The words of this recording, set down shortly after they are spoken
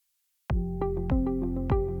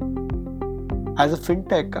As a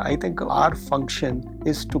fintech, I think our function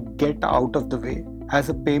is to get out of the way. As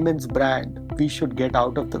a payments brand, we should get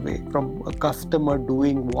out of the way from a customer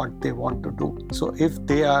doing what they want to do. So if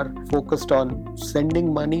they are focused on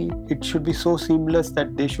sending money, it should be so seamless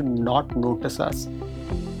that they should not notice us.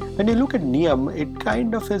 When you look at Niyam, it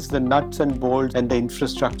kind of is the nuts and bolts and the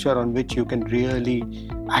infrastructure on which you can really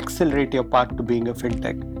accelerate your path to being a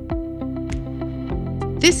fintech.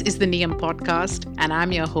 This is the Niyam podcast, and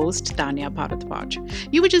I'm your host, Tanya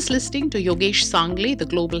Bharadwaj. You were just listening to Yogesh Sangle, the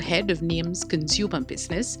global head of Niyam's consumer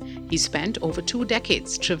business. He spent over 2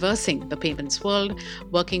 decades traversing the payments world,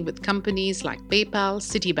 working with companies like PayPal,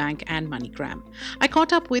 Citibank, and MoneyGram. I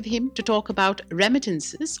caught up with him to talk about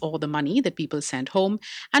remittances, or the money that people send home,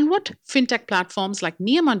 and what fintech platforms like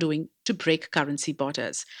Niyam are doing to break currency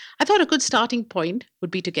borders. I thought a good starting point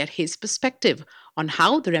would be to get his perspective on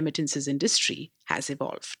how the remittances industry has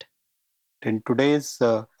evolved. In today's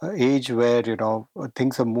age where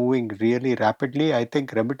things are moving really rapidly, I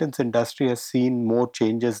think remittance industry has seen more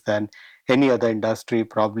changes than any other industry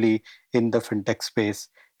probably in the fintech space.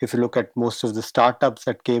 If you look at most of the startups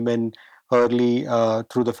that came in early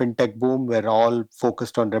through the fintech boom, were all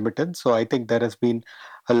focused on remittance. So I think there has been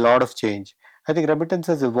a lot of change. I think remittance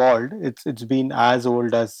has evolved. It's been as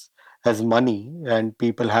old as money, and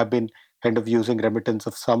people have been kind of using remittance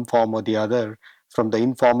of some form or the other, from the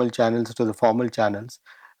informal channels to the formal channels.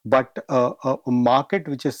 But a market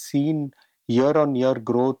which has seen year on year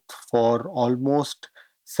growth for almost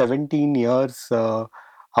 17 years,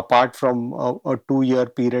 apart from a 2 year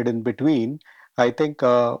period in between, I think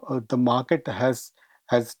the market has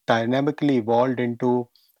dynamically evolved into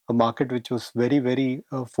a market which was very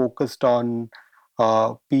focused on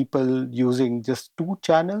people using just two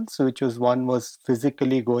channels, which was one was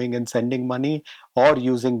physically going and sending money, or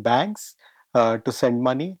using banks to send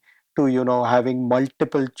money, to having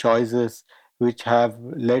multiple choices, which have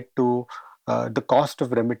led to the cost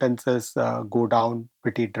of remittances go down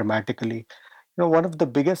pretty dramatically. One of the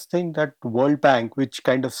biggest thing that World Bank, which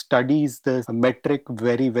kind of studies this metric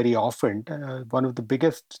very often, one of the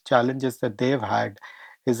biggest challenges that they've had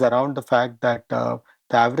is around the fact that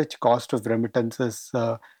the average cost of remittances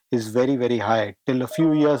is very high. Till a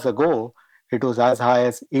few years ago, it was as high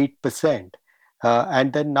as 8%.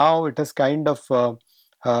 And then now it has kind of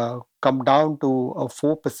come down to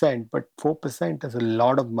 4%, but 4% is a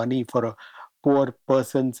lot of money for a poor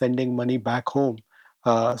person sending money back home.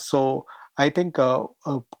 So I think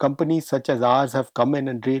companies such as ours have come in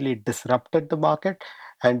and really disrupted the market.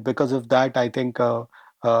 And because of that, I think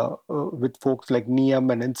with folks like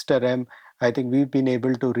Niam and Instarem, I think we've been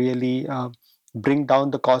able to really bring down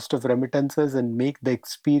the cost of remittances and make the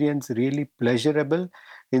experience really pleasurable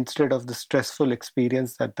instead of the stressful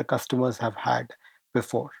experience that the customers have had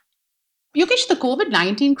before. Yogesh, the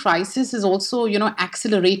COVID-19 crisis has also,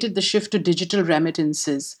 accelerated the shift to digital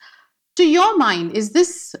remittances. To your mind, is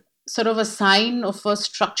this sort of a sign of a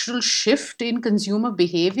structural shift in consumer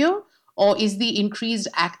behavior, or is the increased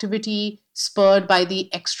activity spurred by the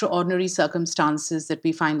extraordinary circumstances that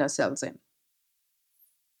we find ourselves in?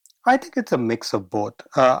 I think it's a mix of both.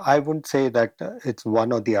 I wouldn't say that it's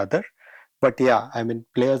one or the other. But yeah, I mean,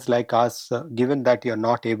 players like us, given that you're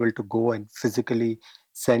not able to go and physically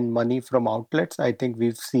send money from outlets, I think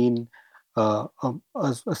we've seen a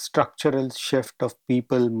structural shift of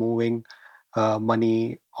people moving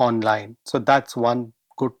money online. So that's one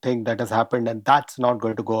good thing that has happened, and that's not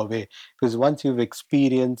going to go away, because once you've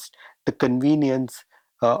experienced the convenience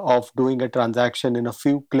of doing a transaction in a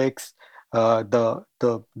few clicks,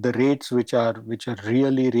 the rates which are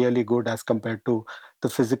really good as compared to the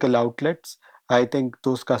physical outlets, I think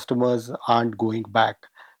those customers aren't going back.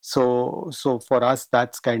 So for us,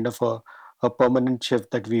 that's kind of a permanent shift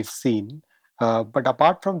that we've seen. But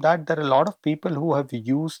apart from that, there are a lot of people who have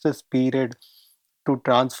used this period to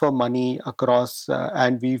transfer money across,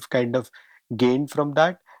 and we've kind of gained from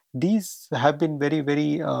that. These have been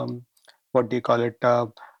very what do you call it?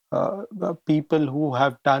 People who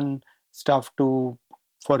have done stuff to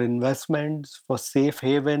for investments, for safe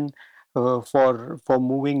haven, for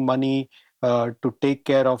moving money, to take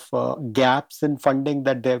care of gaps in funding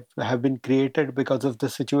that they have been created because of the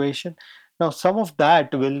situation. Now, some of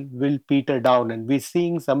that will peter down, and we're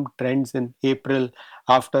seeing some trends in April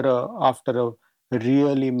after a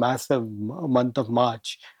really massive month of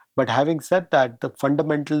March. But having said that, the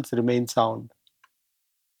fundamentals remain sound.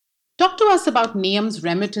 Talk to us about Niam's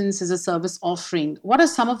remittance as a service offering. What are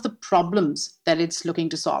some of the problems that it's looking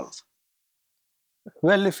to solve?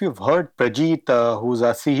 Well, if you've heard Prajit, who's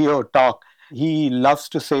our CEO, talk, he loves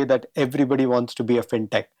to say that everybody wants to be a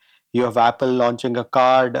fintech. You have Apple launching a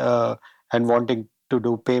card and wanting to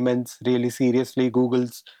do payments really seriously.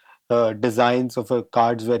 Google's designs of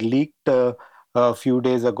cards were leaked a few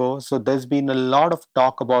days ago. So there's been a lot of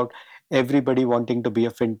talk about everybody wanting to be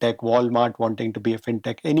a fintech, Walmart wanting to be a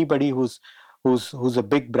fintech, anybody who's a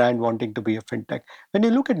big brand wanting to be a fintech. When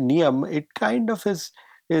you look at Niam, it kind of is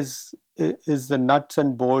is the nuts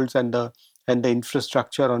and bolts and the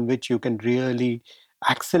infrastructure on which you can really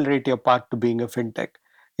accelerate your path to being a fintech.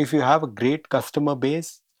 If you have a great customer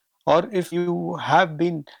base, or if you have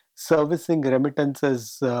been servicing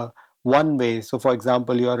remittances one way. So, for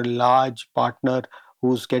example, you're a large partner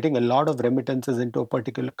who's getting a lot of remittances into a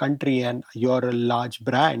particular country and you're a large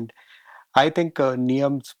brand. I think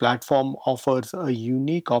Niam's platform offers a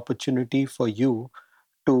unique opportunity for you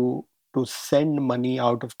to to send money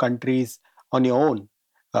out of countries on your own.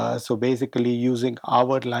 So basically, using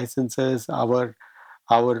our licenses, our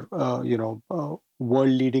world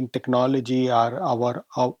leading technology, our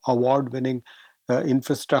award winning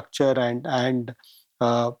infrastructure, and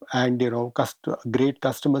great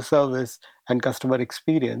customer service and customer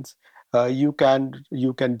experience, you can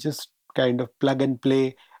just kind of plug and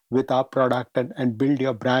play with our product and build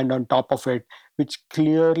your brand on top of it, which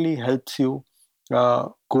clearly helps you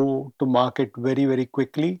go to market very very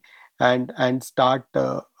quickly and start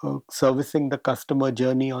servicing the customer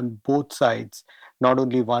journey on both sides, not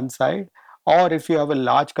only one side. Or if you have a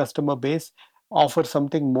large customer base, offer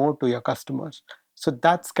something more to your customers. So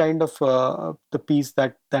that's kind of the piece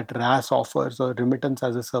that RAS offers, or remittance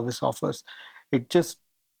as a service offers. It just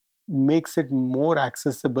makes it more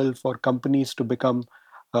accessible for companies to become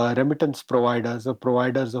remittance providers or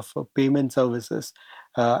providers of payment services,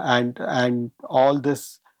 and all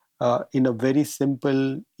this in a very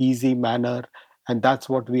simple, easy manner. And that's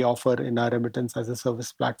what we offer in our remittance as a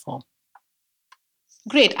service platform.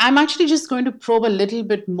 Great. I'm actually just going to probe a little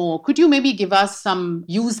bit more. Could you maybe give us some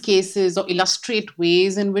use cases or illustrate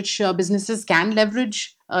ways in which businesses can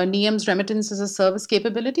leverage NIAM's remittance as a service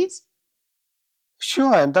capabilities?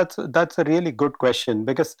 Sure, and that's a really good question,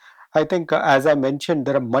 because I think, as I mentioned,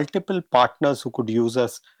 there are multiple partners who could use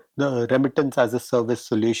us the remittance as a service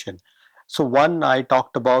solution. So one I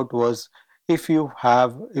talked about was, if you're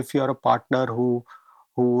a partner who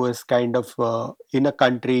is kind of in a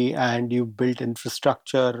country and you built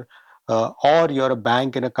infrastructure, or you're a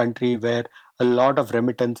bank in a country where a lot of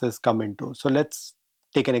remittances come into. So let's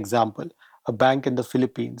take an example. A bank in the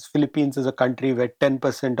Philippines. Philippines is a country where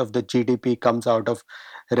 10% of the GDP comes out of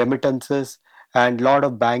remittances, and a lot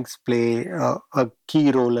of banks play a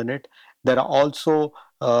key role in it. There are also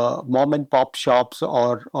mom and pop shops,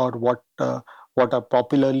 or what are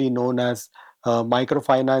popularly known as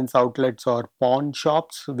microfinance outlets or pawn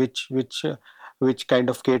shops, which kind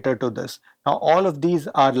of cater to this. Now, all of these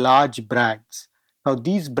are large brands. Now,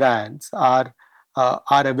 these brands are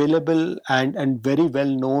available and very well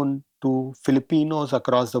known to Filipinos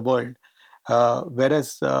across the world.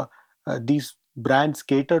 Whereas these brands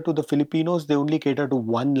cater to the Filipinos, they only cater to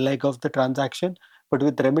one leg of the transaction. But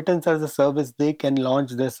with remittance as a service, they can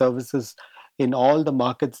launch their services in all the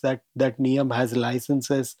markets that Niam has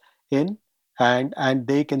licenses in, and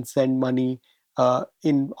they can send money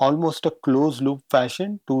in almost a closed loop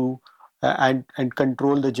fashion to and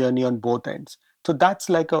control the journey on both ends. So that's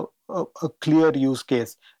like a clear use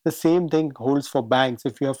case. The same thing holds for banks.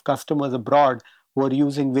 If you have customers abroad who are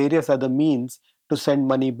using various other means to send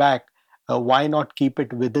money back, why not keep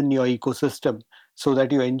it within your ecosystem, so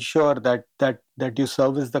that you ensure that you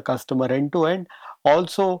service the customer end to end.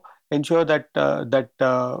 Also ensure that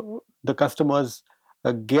the customers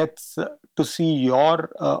gets to see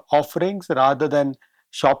your offerings rather than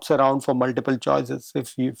shops around for multiple choices.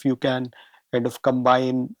 If you can kind of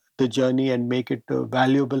combine the journey and make it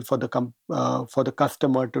valuable for for the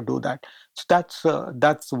customer to do that. So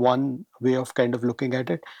that's one way of kind of looking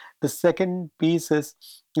at it. The second piece is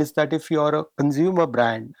that if you're a consumer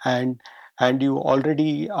brand and you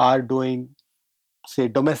already are doing, say,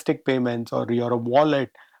 domestic payments, or you're a wallet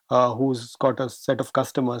who's got a set of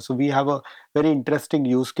customers. So we have a very interesting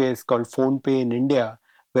use case called phone pay in India,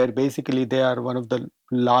 where basically they are one of the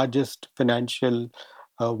largest financial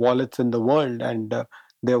wallets in the world, and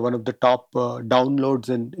they're one of the top downloads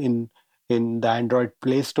in the Android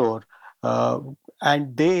Play Store. uh,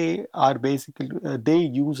 and they are basically they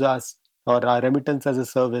use us, or our remittance as a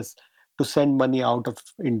service, to send money out of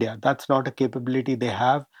India. That's not a capability they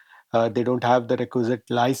have. They don't have the requisite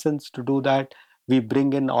license to do that. We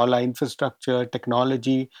bring in all our infrastructure,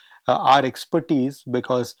 technology, our expertise,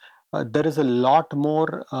 because there is a lot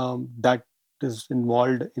more that is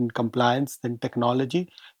involved in compliance than technology.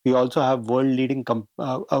 We also have world leading,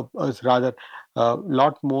 rather, a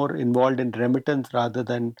lot more involved in remittance rather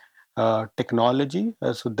than technology.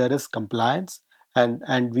 So there is compliance,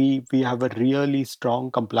 and we have a really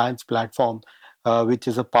strong compliance platform, which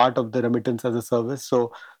is a part of the remittance as a service.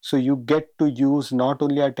 So you get to use not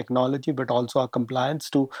only our technology but also our compliance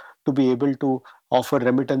to be able to offer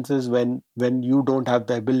remittances when you don't have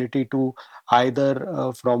the ability to,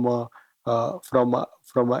 either from a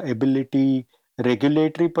ability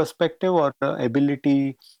regulatory perspective or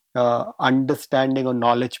ability understanding or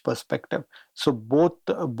knowledge perspective. So both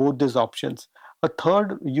these options. A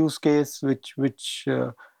third use case which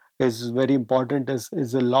is very important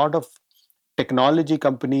is a lot of technology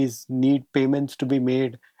companies need payments to be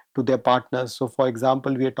made to their partners. So, for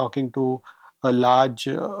example, we are talking to a large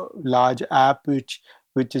app which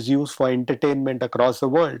is used for entertainment across the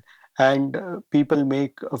world, and people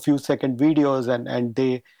make a few second videos, and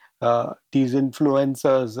they these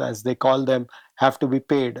influencers, as they call them, have to be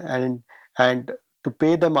paid, and to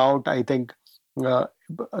pay them out, I think the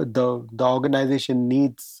organization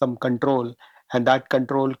needs some control, and that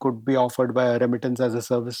control could be offered by a remittance as a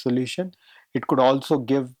service solution. It could also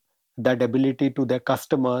give that ability to their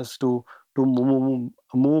customers to move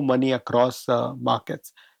money across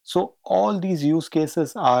markets. So all these use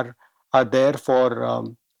cases are there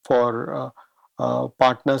for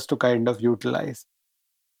partners to kind of utilize.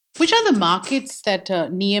 Which are the markets that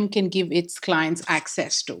Niem can give its clients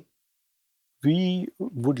access to? We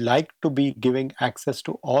would like to be giving access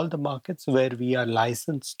to all the markets where we are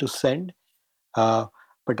licensed to send. Uh,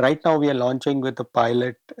 but right now we are launching with a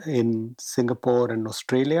pilot in Singapore and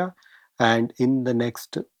Australia, and in the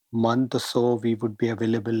next month or so we would be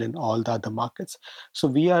available in all the other markets. So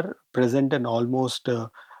we are present in almost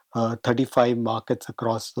 35 markets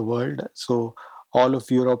across the world. So all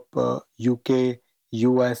of Europe, UK,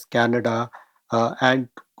 US, Canada, and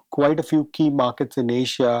quite a few key markets in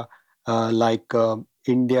Asia, like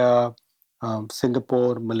India,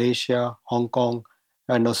 Singapore, Malaysia, Hong Kong,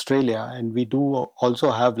 and Australia. And we do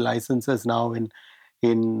also have licenses now in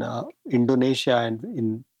Indonesia and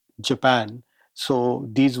in Japan. So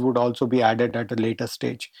these would also be added at a later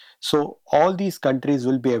stage. So all these countries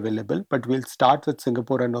will be available, but we'll start with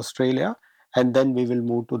Singapore and Australia, and then we will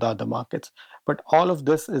move to the other markets. But all of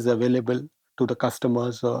this is available to the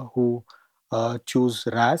customers who choose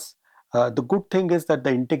RAS. The good thing is that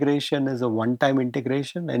the integration is a one-time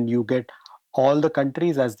integration, and you get all the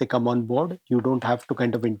countries as they come on board. You don't have to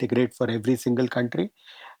kind of integrate for every single country.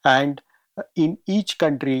 And in each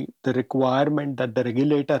country, the requirement that the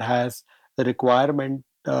regulator has, the requirement,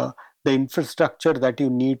 the infrastructure that you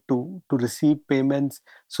need to receive payments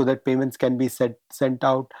so that payments can be sent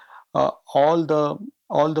out, all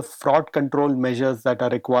the fraud control measures that are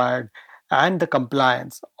required, and the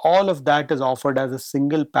compliance, all of that is offered as a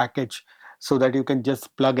single package, so that you can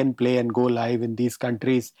just plug and play and go live in these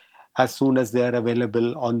countries as soon as they are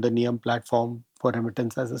available on the Niam platform for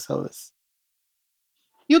remittance as a service.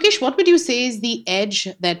 Yogesh, what would you say is the edge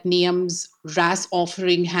that Niem's RAS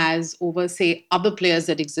offering has over, say, other players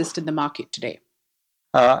that exist in the market today?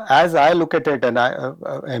 As I look at it, and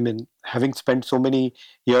I mean, having spent so many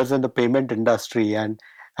years in the payment industry and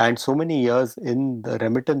so many years in the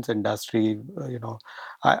remittance industry,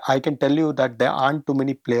 I can tell you that there aren't too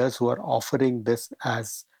many players who are offering this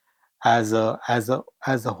as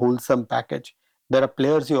a wholesome package. There are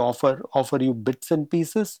players who offer you bits and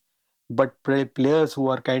pieces, but players who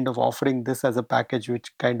are kind of offering this as a package,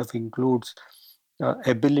 which kind of includes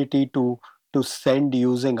ability to send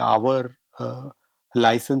using our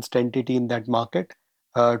licensed entity in that market,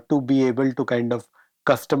 to be able to kind of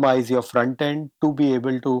customize your front end, to be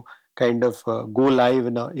able to kind of go live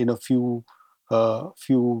in a few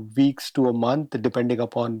weeks to a month, depending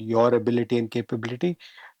upon your ability and capability,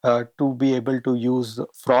 to be able to use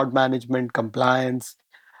fraud management, compliance,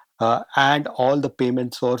 and all the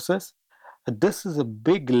payment sources. This is a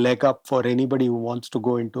big leg up for anybody who wants to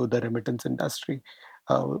go into the remittance industry.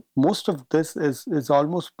 Most of this is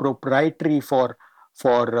almost proprietary for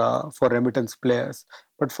remittance players,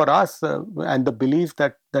 but for us, and the belief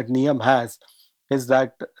that Niam has is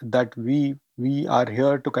that we are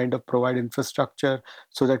here to kind of provide infrastructure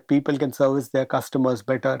so that people can service their customers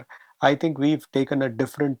better. I think we've taken a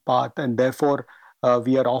different path, and therefore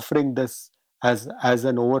we are offering this as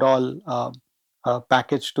an overall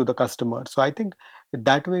package to the customer. So I think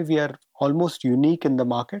that way we are almost unique in the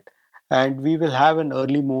market, and we will have an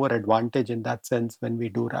early mover advantage in that sense when we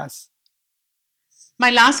do RAS. My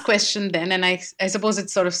last question, then, and I suppose it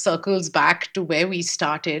sort of circles back to where we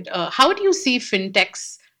started. How do you see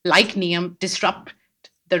fintechs like Niem disrupt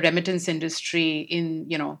the remittance industry in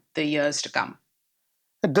the years to come?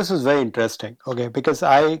 This is very interesting, okay, because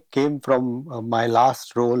I came from my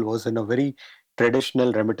last role was in a very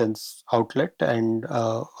traditional remittance outlet and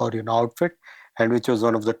or outfit, and which was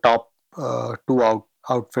one of the top two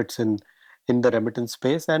outfits in the remittance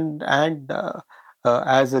space. And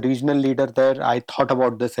as a regional leader there, I thought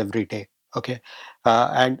about this every day. Okay,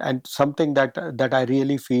 and something that I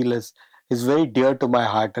really feel is very dear to my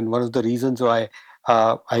heart, and one of the reasons why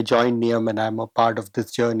I joined Niyam and I'm a part of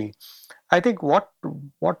this journey. I think what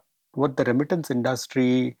what the remittance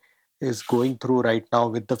industry is going through right now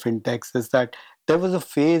with the fintechs is that there was a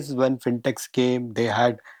phase when fintechs came. They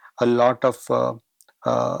had a lot of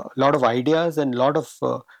ideas and lot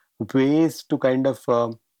of ways to kind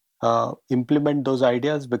of implement those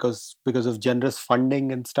ideas because of generous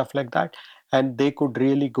funding and stuff like that, and they could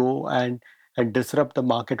really go and disrupt the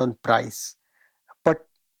market on price. But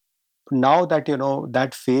now that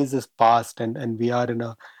that phase is past, and we are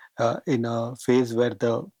in a phase where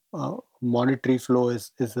the monetary flow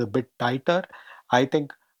is a bit tighter. I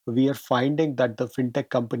think we are finding that the fintech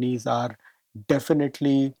companies are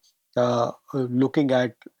definitely looking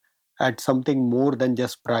at something more than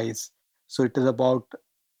just price. So it is about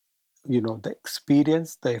the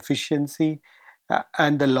experience, the efficiency,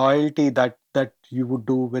 and the loyalty that you would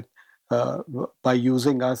do with by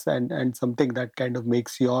using us, and something that kind of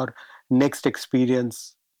makes your next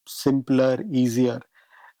experience simpler, easier.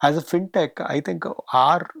 As a fintech, I think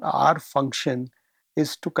our function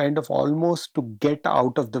is to kind of almost to get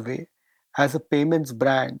out of the way. As a payments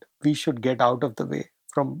brand, we should get out of the way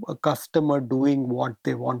from a customer doing what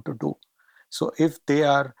they want to do. So if they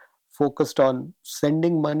are focused on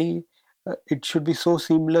sending money, it should be so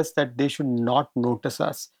seamless that they should not notice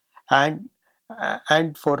us. And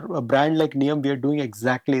and for a brand like Niyam, we are doing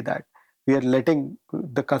exactly that. We are letting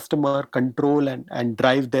the customer control and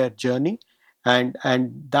drive their journey, and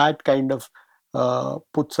that kind of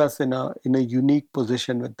puts us in a unique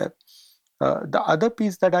position with them. The other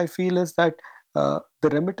piece that I feel is that the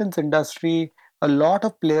remittance industry, a lot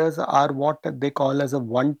of players are what they call as a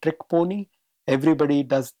one trick pony. Everybody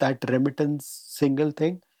does that remittance single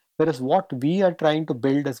thing, whereas what we are trying to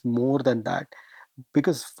build is more than that.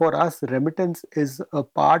 Because for us, remittance is a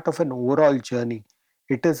part of an overall journey.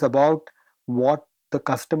 It is about what the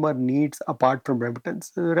customer needs apart from remittance.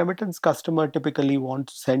 The remittance customer typically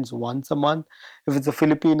wants sends once a month. If it's a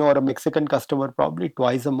Filipino or a Mexican customer, probably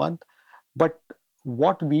twice a month. But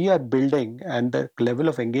what we are building and the level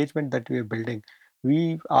of engagement that we are building,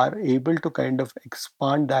 we are able to kind of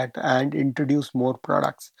expand that and introduce more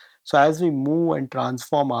products. So as we move and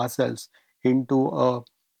transform ourselves into a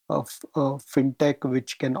fintech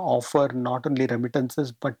which can offer not only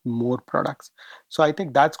remittances but more products. So I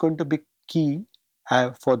think that's going to be key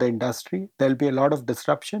for the industry. There'll be a lot of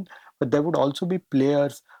disruption, but there would also be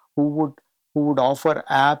players who would who would offer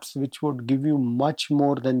apps which would give you much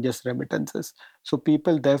more than just remittances. So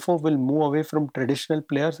people therefore will move away from traditional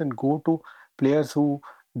players and go to players who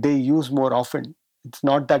they use more often. It's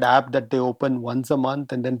not that app that they open once a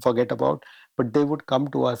month and then forget about, but they would come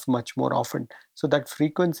to us much more often. So that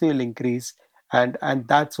frequency will increase, and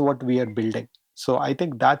that's what we are building. So I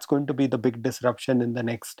think that's going to be the big disruption in the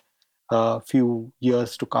next few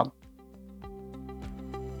years to come.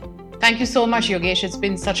 Thank you so much, Yogesh. It's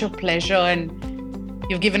been such a pleasure, and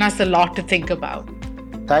you've given us a lot to think about.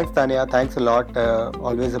 Thanks, Tanya. Thanks a lot.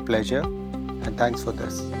 Always a pleasure. And thanks for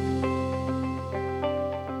this.